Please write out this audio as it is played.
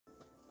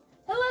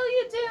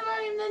YouTube,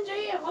 I am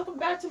Ninja, and welcome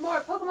back to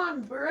more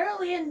Pokemon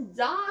Brilliant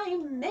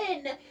Diamond.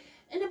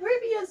 In the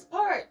previous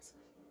part,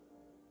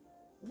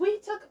 we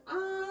took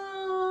on...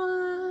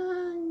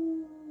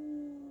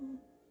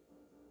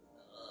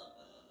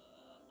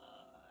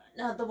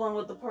 not the one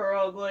with the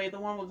pearl glade, the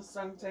one with the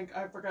sun tank,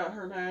 I forgot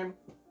her name.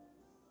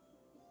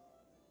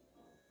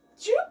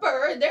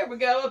 Trooper, there we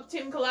go, up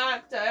Team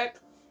Galactic.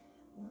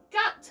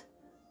 Got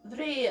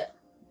the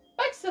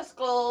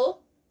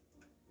bicycle.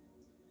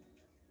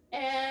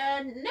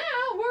 And now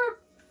we're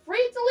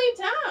free to leave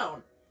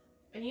town.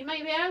 And you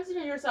might be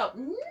asking yourself,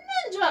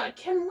 Ninja,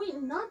 can we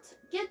not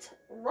get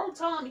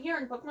Rotom here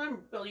in Pokemon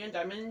Brilliant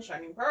Diamond and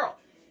Shining Pearl?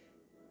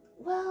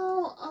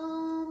 Well,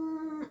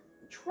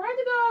 try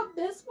to go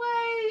this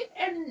way,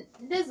 and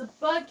this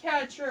bug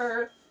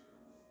catcher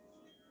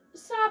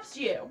stops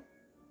you.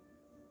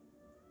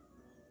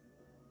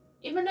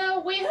 Even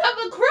though we have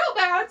a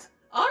Crobat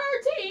on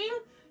our team,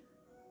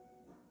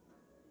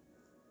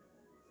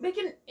 we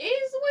can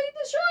easily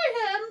destroy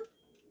him.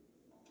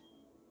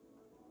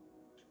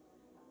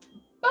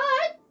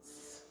 But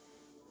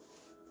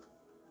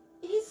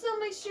he still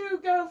makes you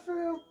go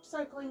through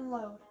cycling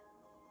load.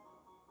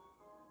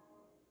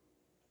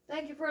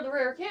 Thank you for the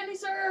rare candy,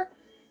 sir.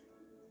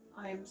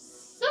 I'm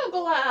so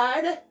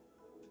glad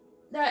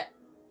that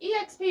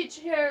EXP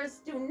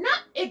shares do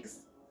not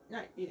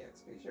not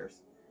EXP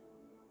shares.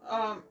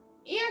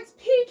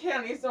 EXP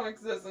candies don't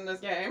exist in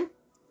this game.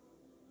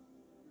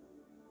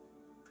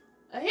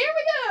 Here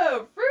we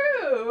go!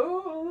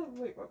 Through...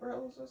 wait, what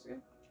route was this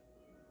again?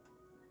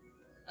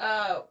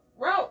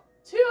 Route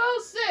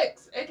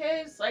 206,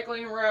 aka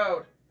Cycling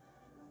Road.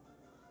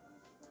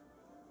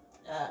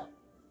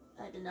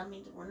 I did not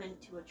mean to run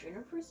into a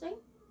trainer per se.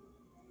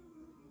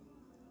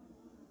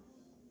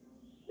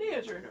 Maybe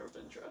a trainer of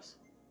interest.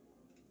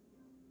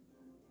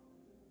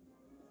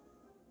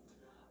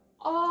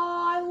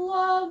 Oh, I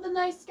love the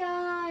night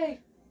sky!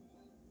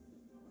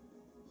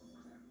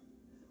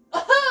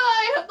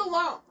 I have the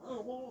long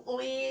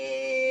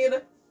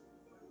lead.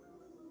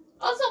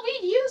 Also,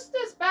 we used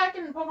this back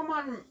in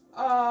Pokemon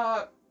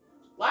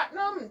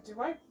Platinum.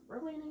 Do I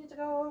really need to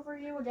go over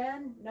you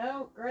again?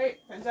 No? Great.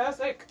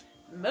 Fantastic.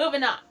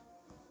 Moving on.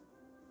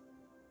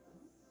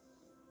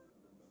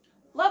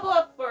 Level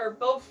up for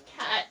both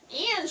Cat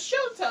and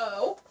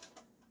Shoto.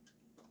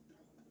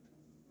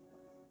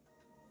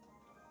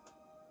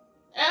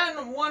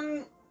 And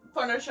one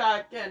Thunder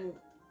Shock and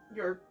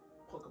your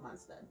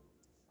Pokemon's dead.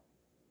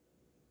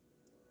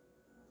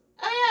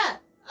 Oh yeah,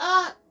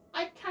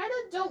 I kind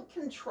of don't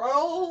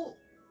control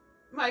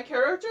my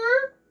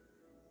character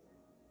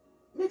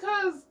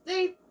because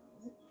they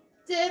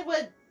did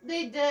what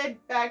they did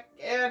back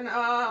in,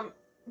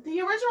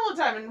 the original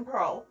Diamond and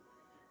Pearl.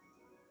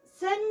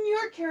 Send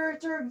your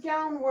character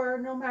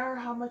downward no matter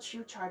how much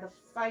you try to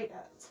fight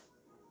it.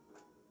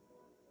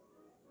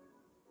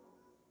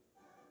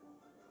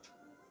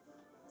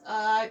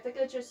 I think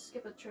I just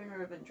skipped a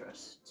trainer of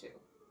interest too.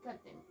 God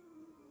damn it.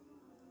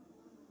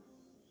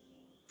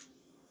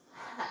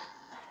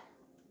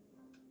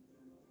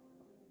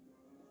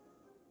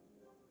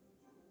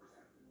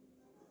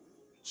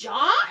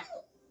 John?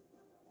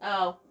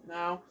 Oh,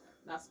 no.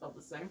 Not spelled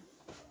the same.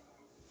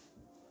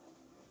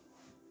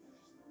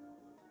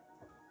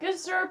 Good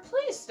sir,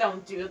 please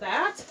don't do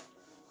that.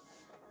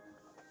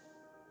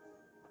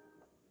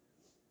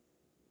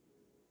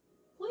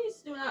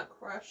 Please do not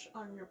crash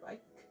on your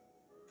bike.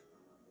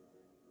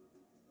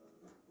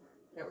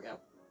 There we go.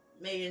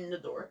 Made it in the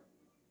door.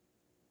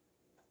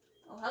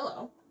 Oh,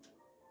 hello.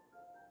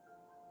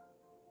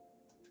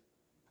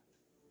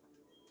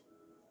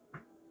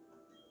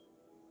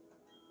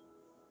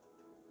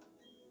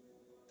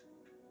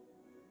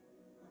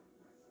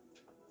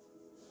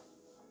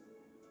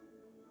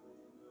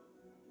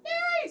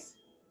 Nice!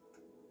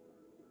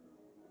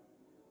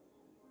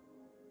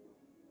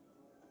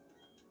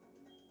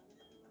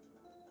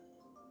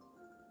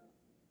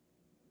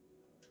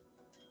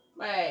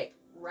 Wait,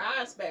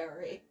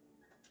 raspberry.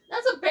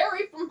 That's a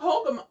berry from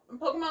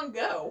Pokemon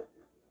Go.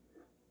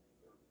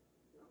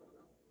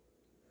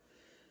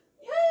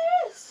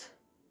 Yes!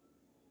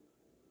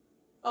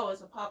 Oh,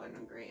 it's a popping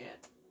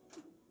ingredient.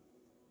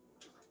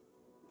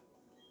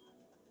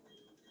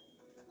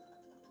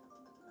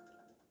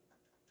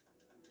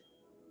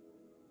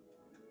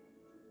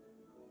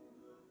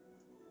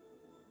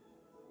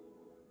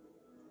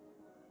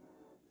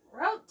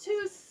 Route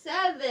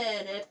 27.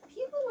 If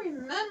people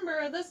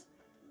remember this...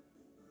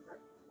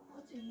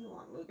 What do you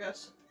want,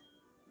 Lucas?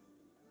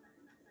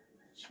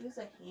 Choose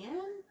a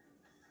hand?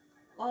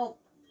 Well,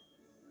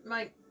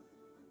 my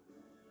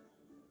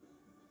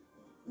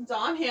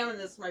Dom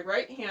hand is my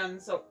right hand,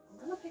 so I'm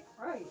gonna pick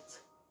right.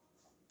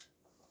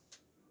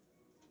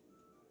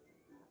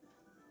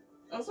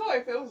 Also,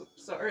 I feel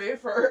sorry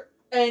for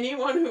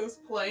anyone who's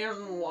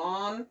playing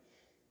lawn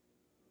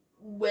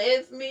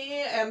with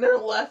me and they're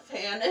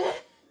left-handed.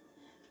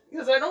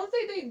 Because I don't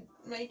think they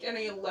make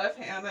any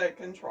left-handed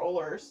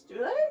controllers, do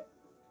they?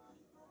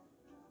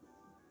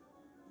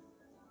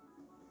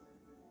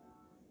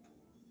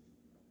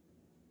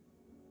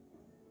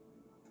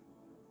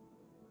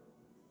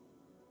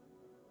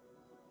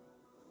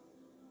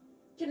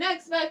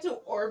 connects back to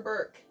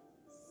Orberk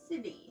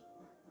City.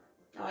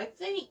 Now I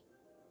think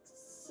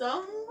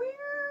somewhere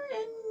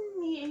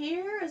in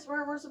here is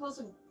where we're supposed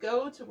to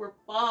go to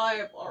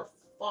revive our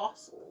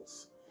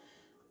fossils.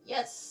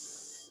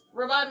 Yes!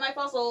 Revive my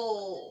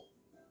fossil!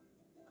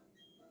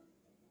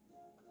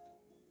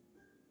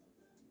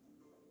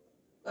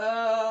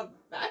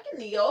 Back in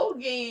the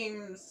old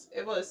games,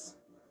 it was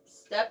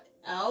step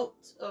out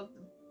of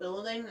the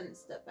building and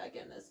step back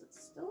in. Is it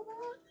still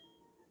that?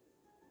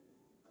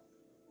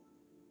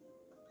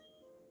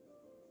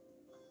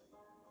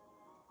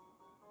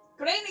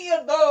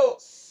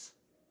 Craniados!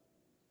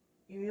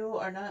 You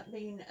are not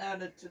being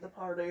added to the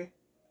party.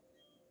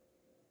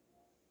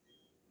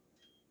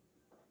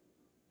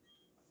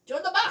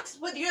 Join the box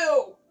with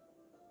you!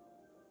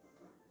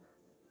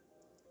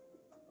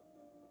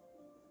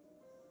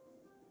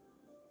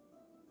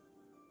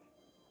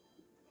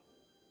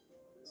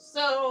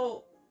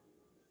 So,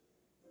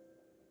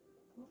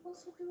 what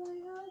fossil do I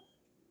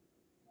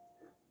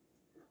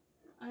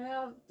have? I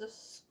have the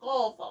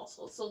skull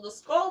fossil. So the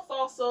skull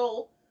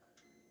fossil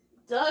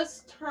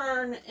does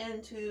turn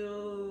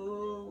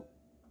into...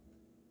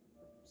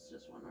 Is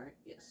this one right?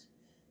 Yes.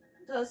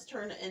 Does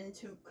turn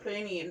into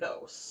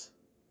Craniados.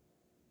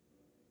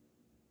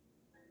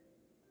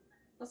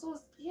 Also,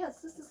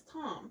 yes, this is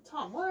Tom.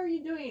 Tom, what are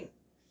you doing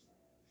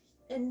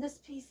in this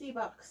PC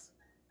box?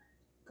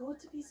 Go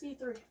to PC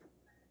 3.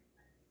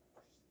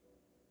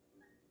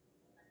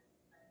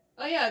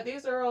 Oh yeah,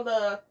 these are all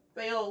the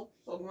failed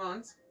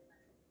Pokemons.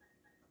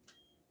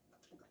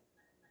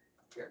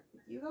 Here,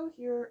 you go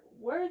here.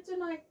 Where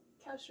did I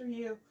capture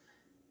you?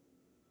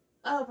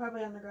 Oh,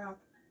 probably on the ground.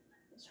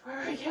 That's where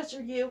I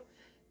captured you.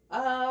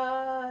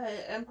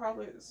 And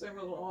probably the same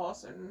with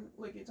Loss and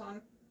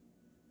Lickitung.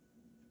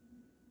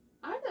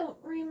 I don't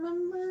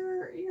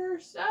remember your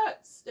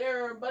stats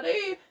there,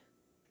 buddy.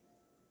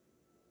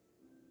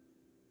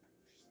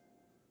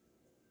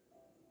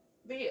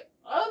 The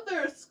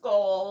other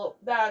skull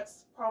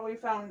that's probably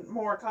found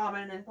more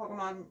common in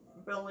Pokemon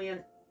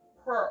Brilliant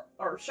Pearl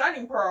or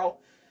Shining Pearl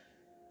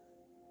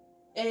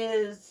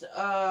is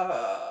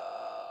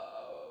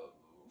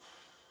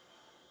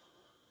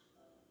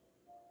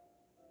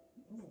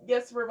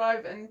gets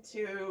revived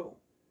into,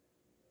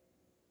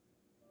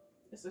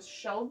 is this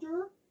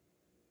Shelter?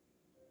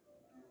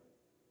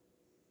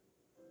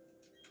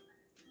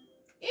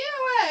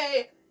 Either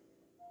way,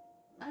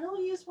 I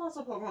don't use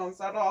fossil Pokemon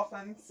that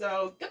often,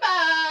 so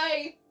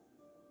goodbye!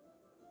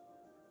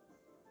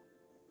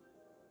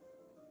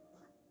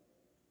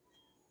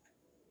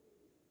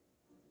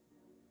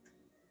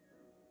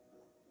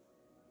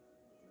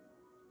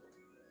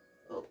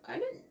 Oh, I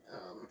didn't,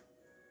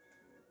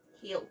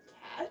 heal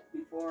Cat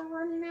before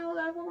running out of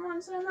that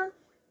Pokemon Center.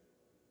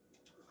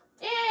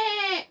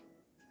 Eh!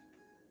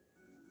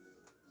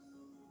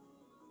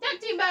 Tag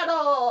team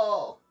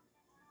battle!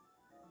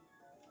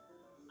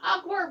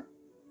 Awkward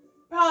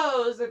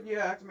pose if you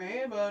ask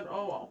me, but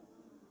oh well.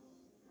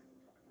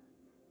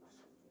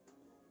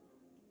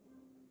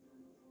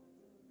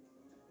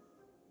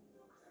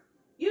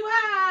 You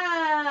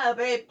have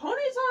a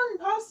Ponyton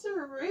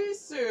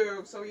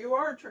Pasturisu, so you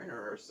are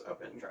trainers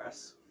of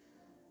interest.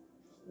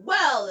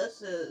 Well,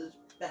 this is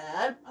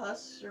bad.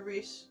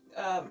 Pasturisu,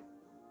 Shoto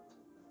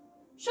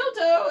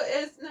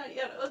is not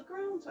yet a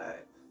ground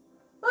type.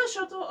 But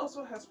Shoto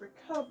also has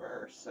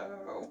Recover,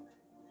 so...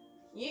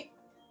 Yeah.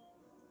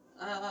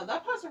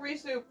 That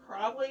Pasturisu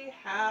probably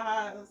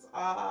has,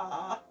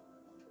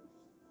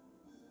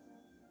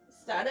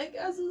 Static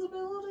as his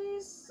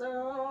abilities,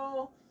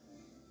 so...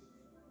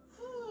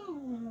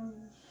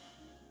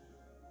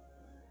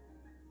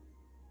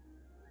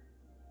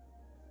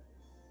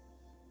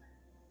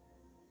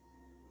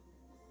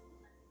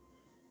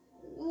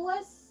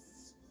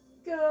 Let's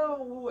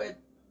go with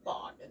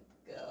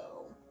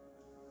Go.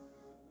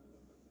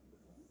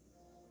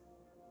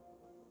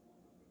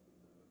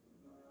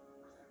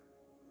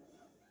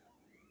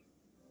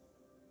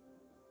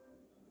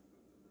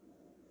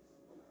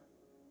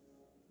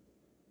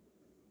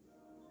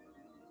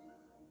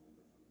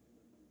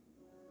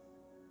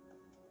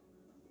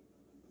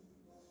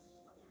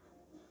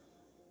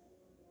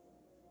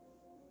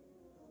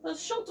 But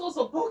Shoto's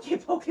a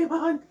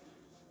Pokemon!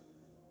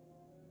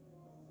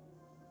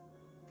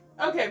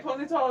 Okay,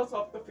 Ponyta is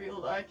off the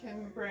field. I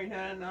can bring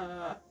in,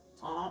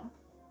 Tom.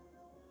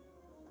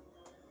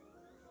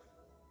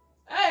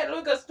 Hey,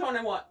 Lucas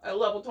 21,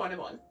 level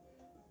 21.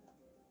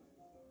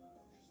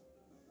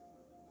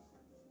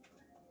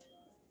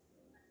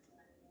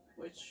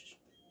 Which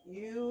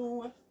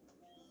you,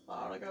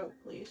 Barago,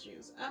 please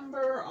use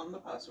Ember on the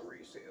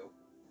Pasturisu.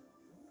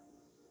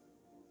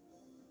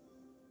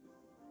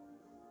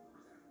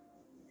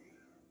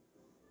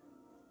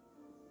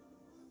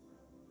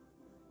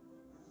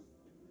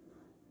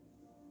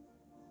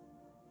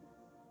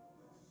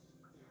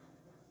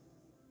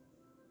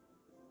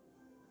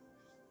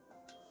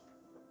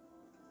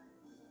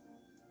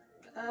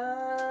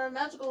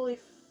 Magical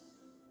Leaf.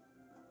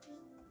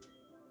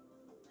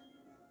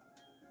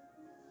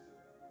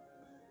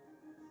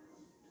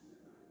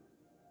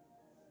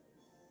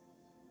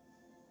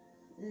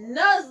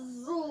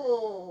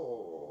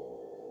 Nuzzle.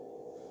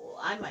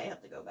 I might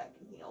have to go back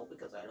and heal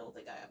because I don't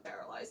think I have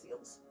paralyzed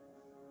heals.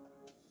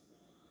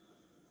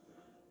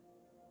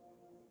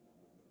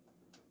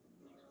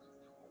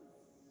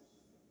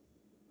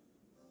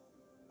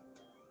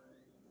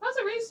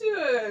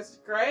 Pachirisu is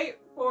great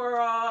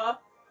for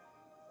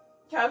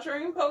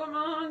capturing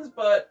Pokemons,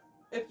 but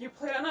if you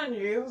plan on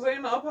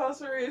using a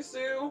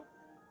Pachirisu,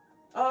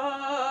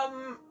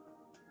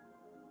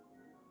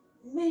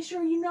 make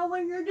sure you know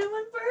what you're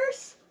doing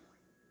first.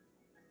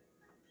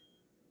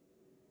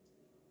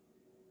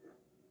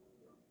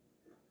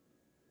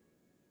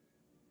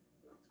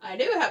 I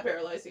do have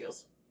paralyzed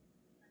heals.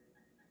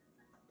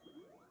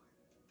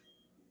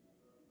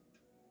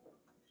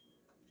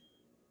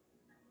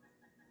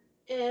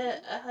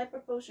 A hyper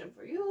potion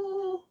for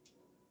you.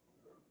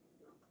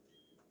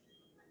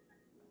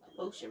 A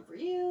potion for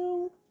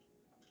you.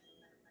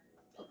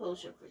 A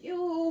potion for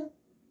you.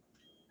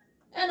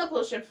 And a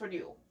potion for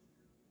you.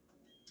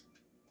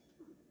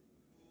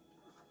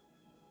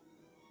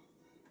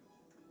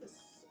 This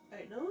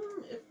item,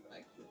 if I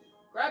can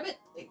grab it,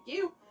 thank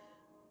you,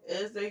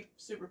 is a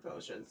super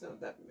potion, so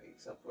that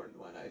makes up for the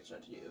one I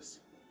should use.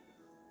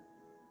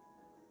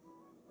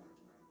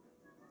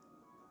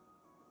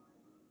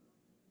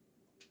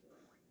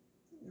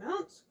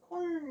 Mount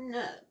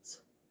Cornet.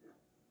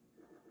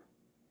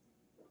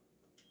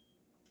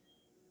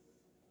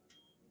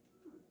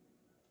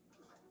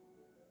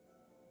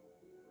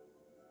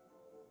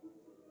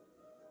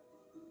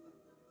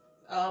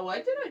 Why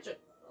did I just...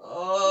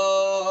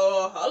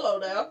 Oh, hello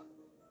there.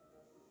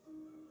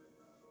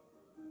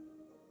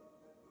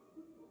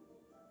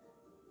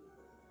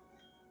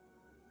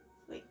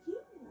 Wait, you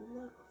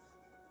look...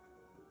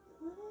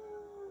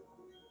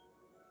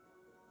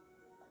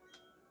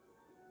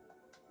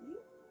 You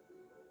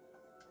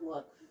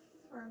look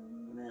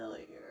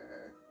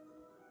familiar.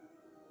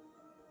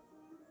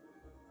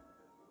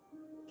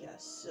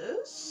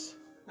 Guesses?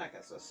 Not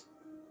guesses.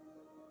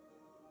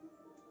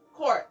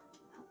 Court.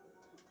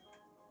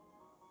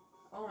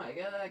 Oh my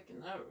god, I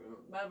cannot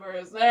remember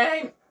his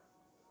name!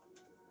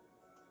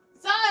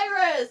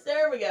 Cyrus!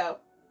 There we go.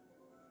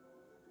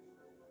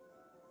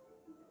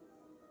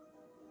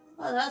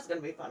 Oh, that's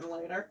gonna be fun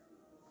later.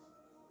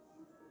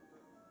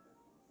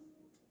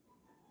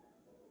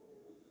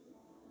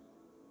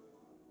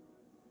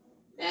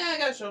 Yeah, I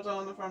got Shoto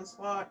in the front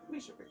spot.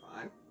 We should be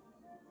fine.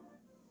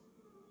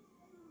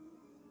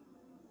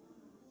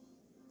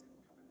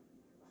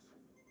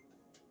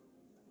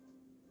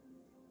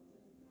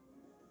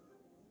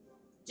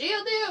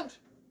 Geodude!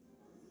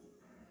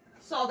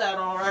 Saw that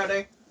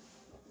already.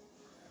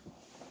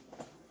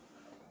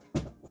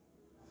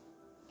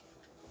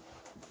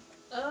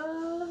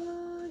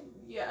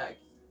 Yeah.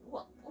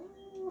 Well,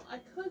 I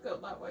could go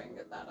that way and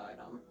get that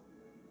item.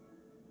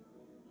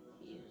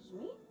 Excuse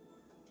me?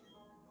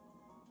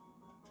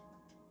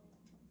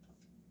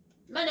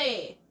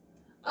 Money!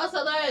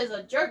 Also, that is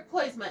a jerk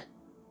placement.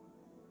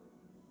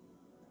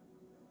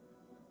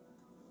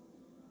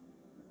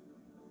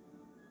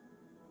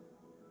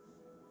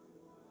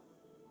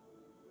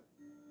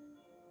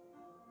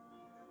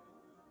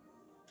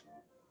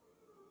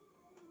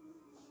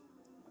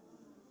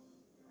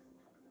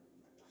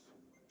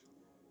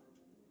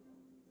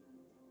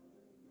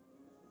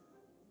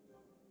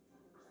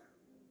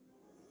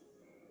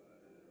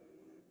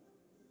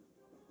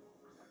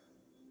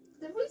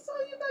 Did we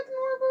sell you back in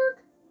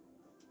Warburg?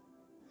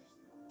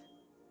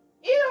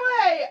 Either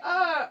way,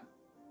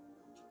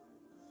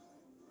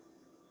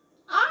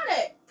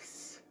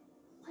 Onyx!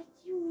 Like,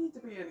 you need to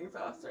be any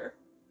faster.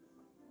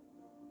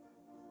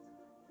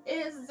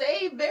 Is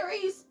a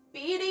very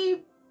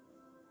speedy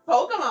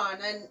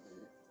Pokemon, and,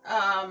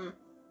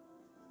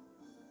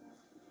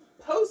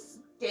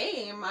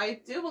 post-game, I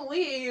do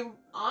believe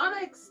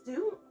Onyx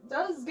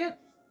does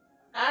get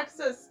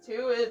access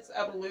to its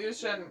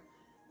evolution,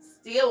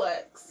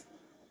 Steelix.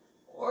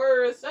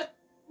 Or is that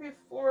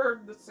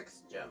before the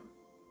 6th gym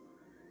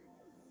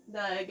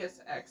that I get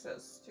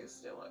access to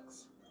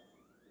Steelix?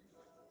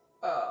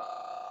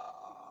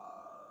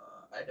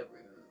 I don't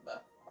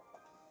remember.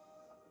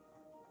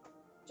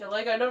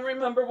 Like, I don't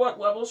remember what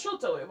level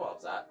Shoto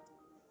evolves at.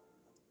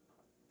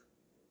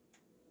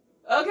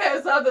 Okay,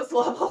 it's not this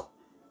level.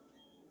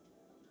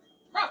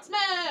 Rock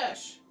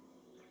Smash!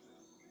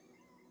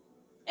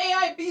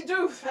 AI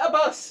Bidoof, help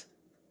us!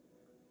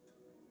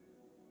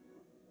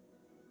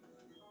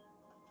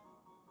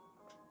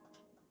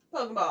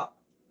 Pokeball.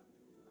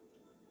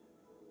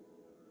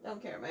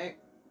 Don't care, mate.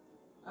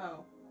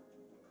 Oh.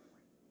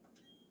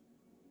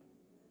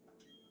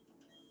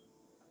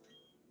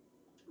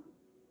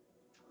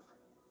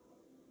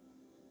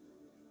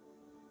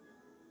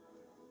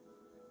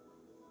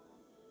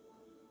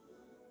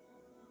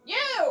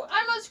 You!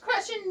 I must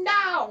crush it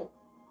now!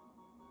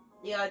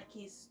 The odd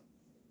keys.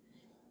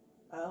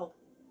 Oh.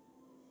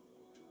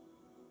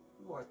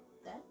 You're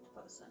that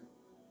person.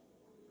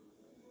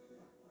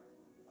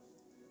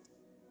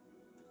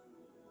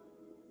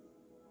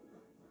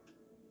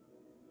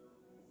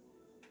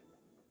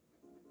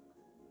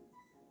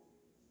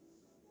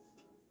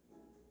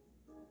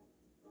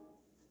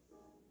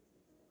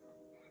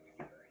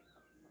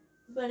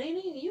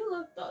 Panini, you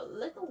looked a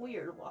little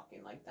weird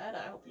walking like that,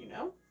 I hope you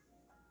know.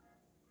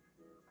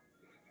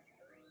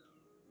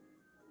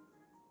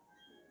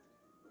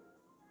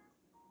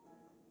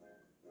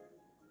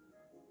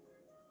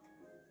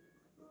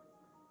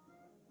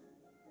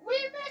 Wait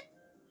a minute!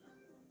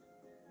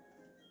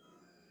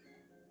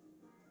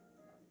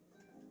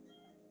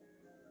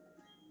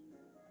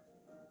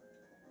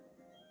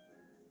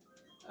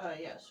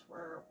 Yes, we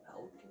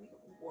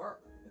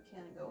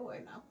can't go away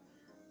now.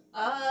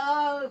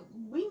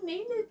 We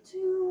made it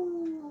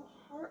to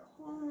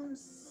Hearthome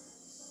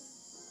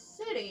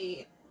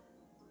City.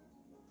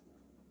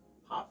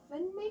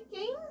 Puffin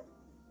making?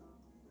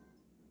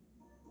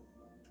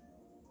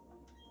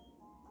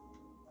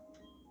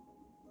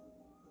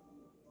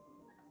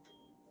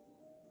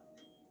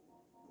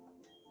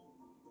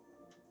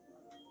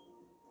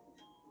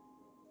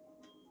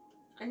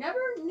 I never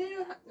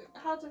knew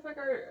how to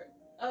figure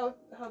out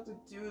how to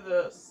do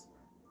this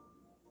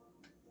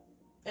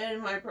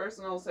in my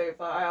personal save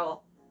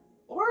file,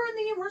 or in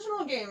the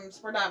original games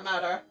for that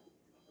matter.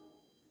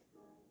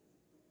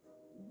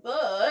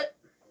 But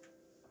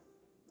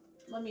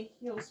let me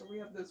heal so we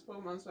have this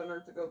Pokemon Center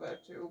to go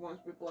back to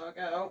once we block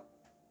out.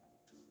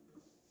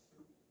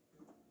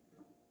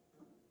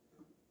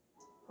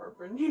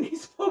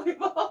 Panini's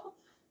Pokeball.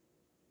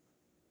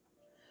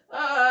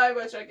 I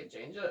wish I could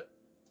change it.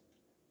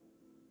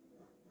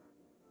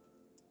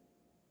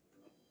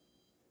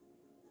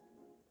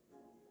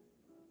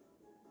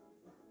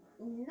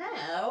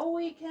 Now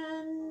we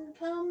can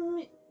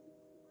come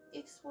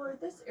explore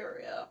this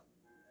area.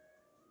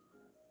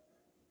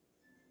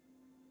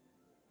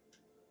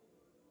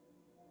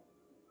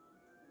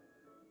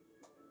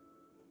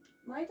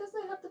 Why does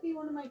it have to be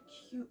one of my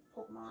cute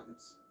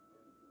Pokemons?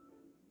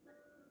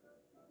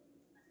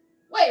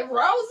 Wait,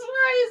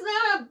 Rosemary is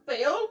not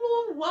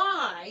available?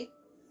 Why?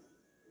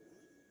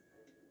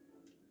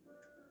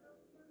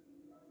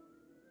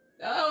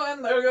 Oh,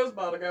 and there goes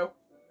Bodigo.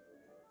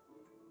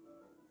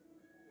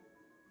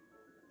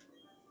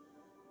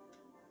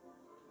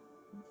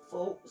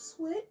 Volt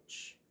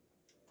switch?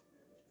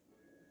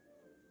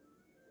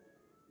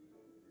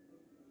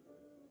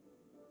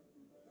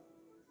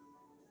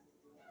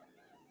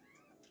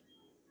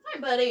 Hi,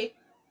 buddy.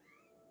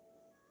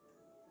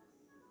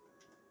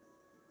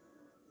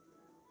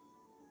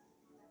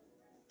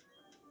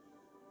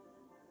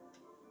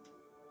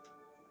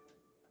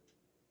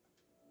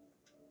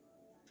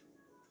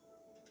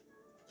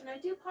 Can I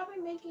do puppy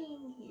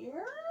making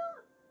here?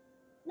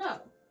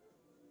 No.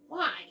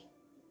 Why?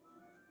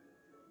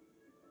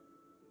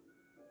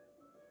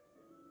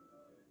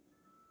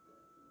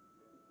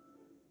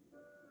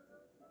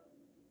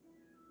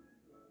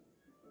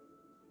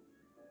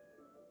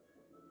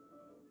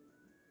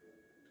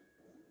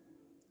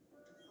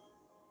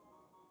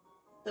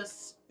 The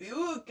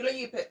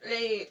spooky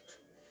plate.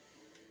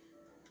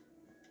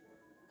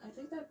 I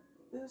think that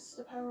boosts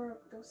the power of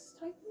ghost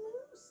type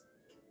moves.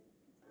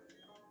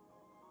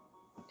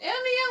 And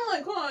the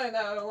Ellen coin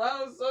that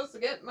allows us to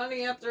get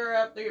money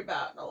after your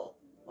battle.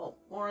 Well,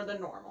 more than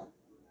normal.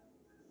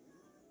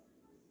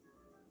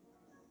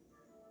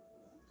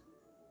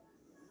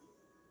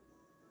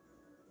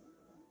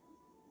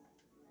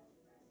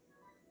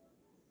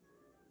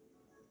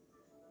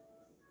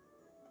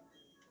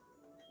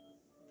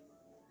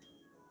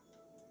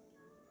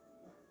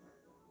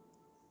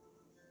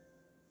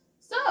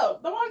 So,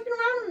 the walking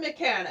around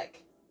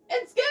mechanic.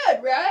 It's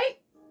good, right?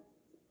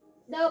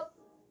 Nope.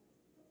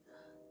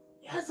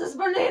 Yes, it's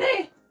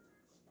Bernini.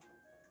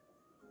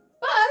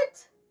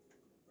 But,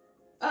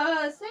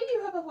 say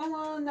you have a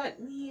Pokemon that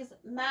needs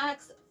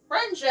max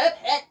friendship,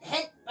 hint,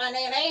 hint,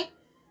 Bernini.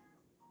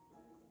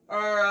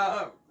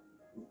 Or,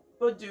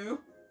 Badoo.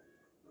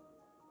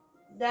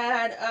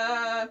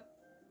 That,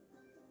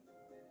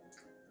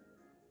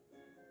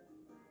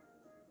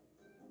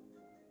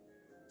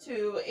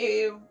 to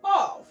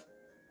evolve.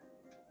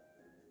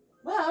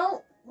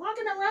 Well,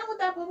 walking around with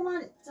that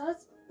Pokemon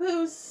does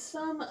boost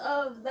some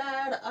of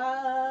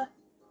that,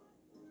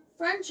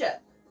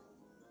 friendship.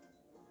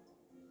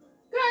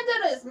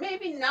 Granted, it's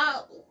maybe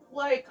not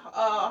like,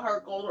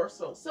 Heart Gold or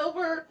Soul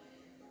Silver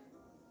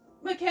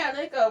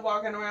mechanic of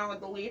walking around with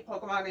the lead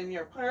Pokemon in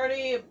your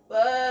party,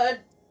 but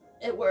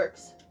it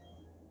works.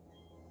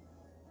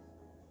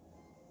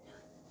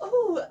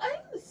 Oh,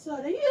 I'm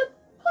sorry,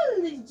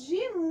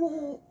 apology.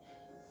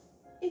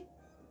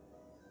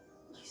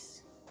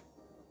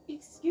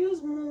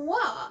 Excuse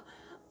moi.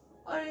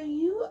 Are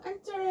you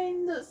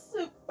entering the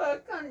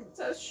Super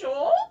Contest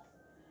show?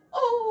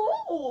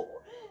 Oh,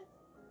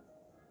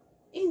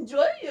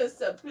 enjoy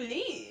yourself,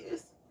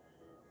 please.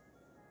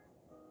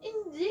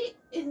 Indeed.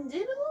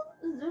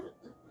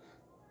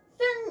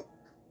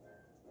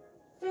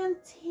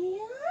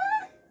 Fantia?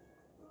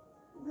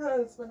 God,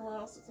 it's been a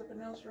while since I've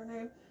pronounced your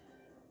name.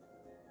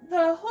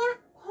 The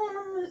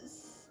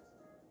Horn's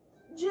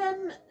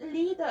gem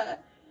leader.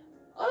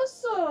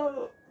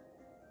 Also,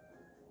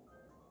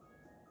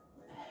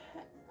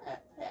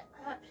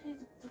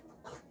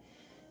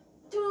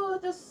 to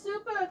the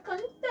Super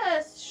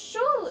Contest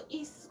show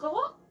is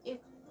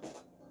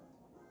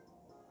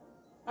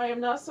am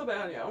not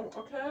Silvanio,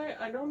 okay?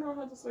 I don't know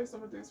how to say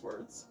some of these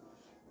words.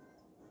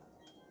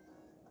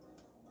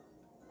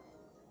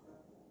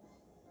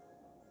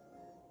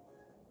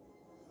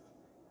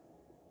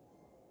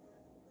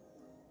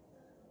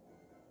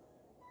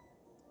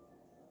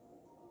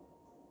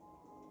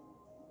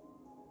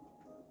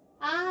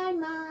 Hi,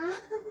 Mom.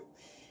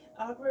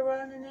 Awkward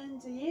running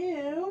into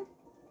you.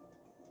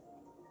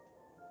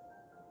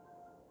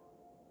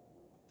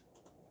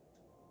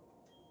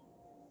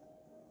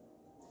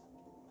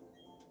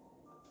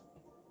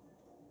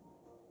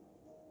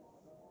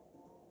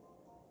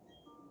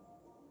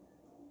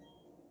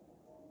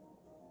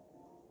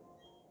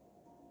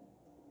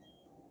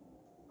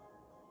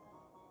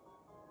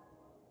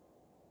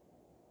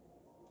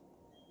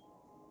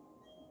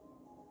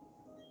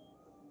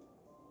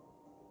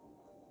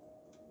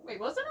 Wait,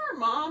 wasn't our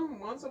mom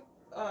once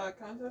a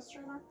contest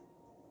trainer?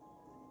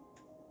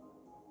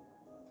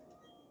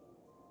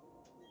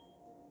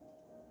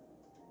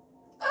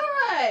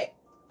 Alright.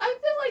 I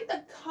feel like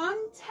the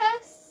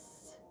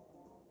contest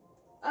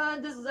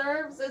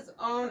deserves its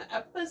own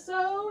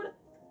episode.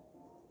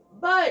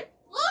 But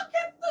look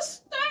at the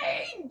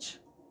stage!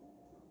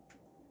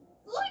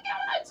 Look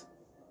at it!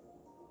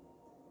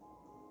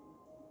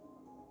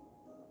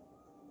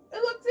 It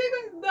looks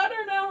even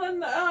better now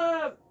in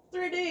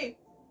 3D,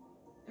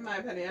 in my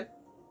opinion.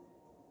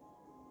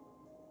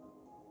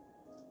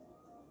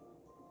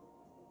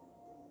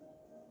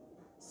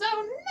 So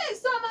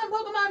next time on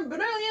Pokemon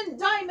Brilliant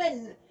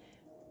Diamond,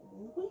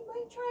 we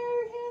might try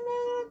our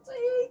hand at a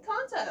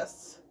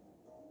contest.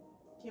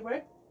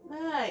 Keyword?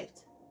 Right.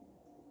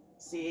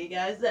 See you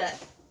guys then.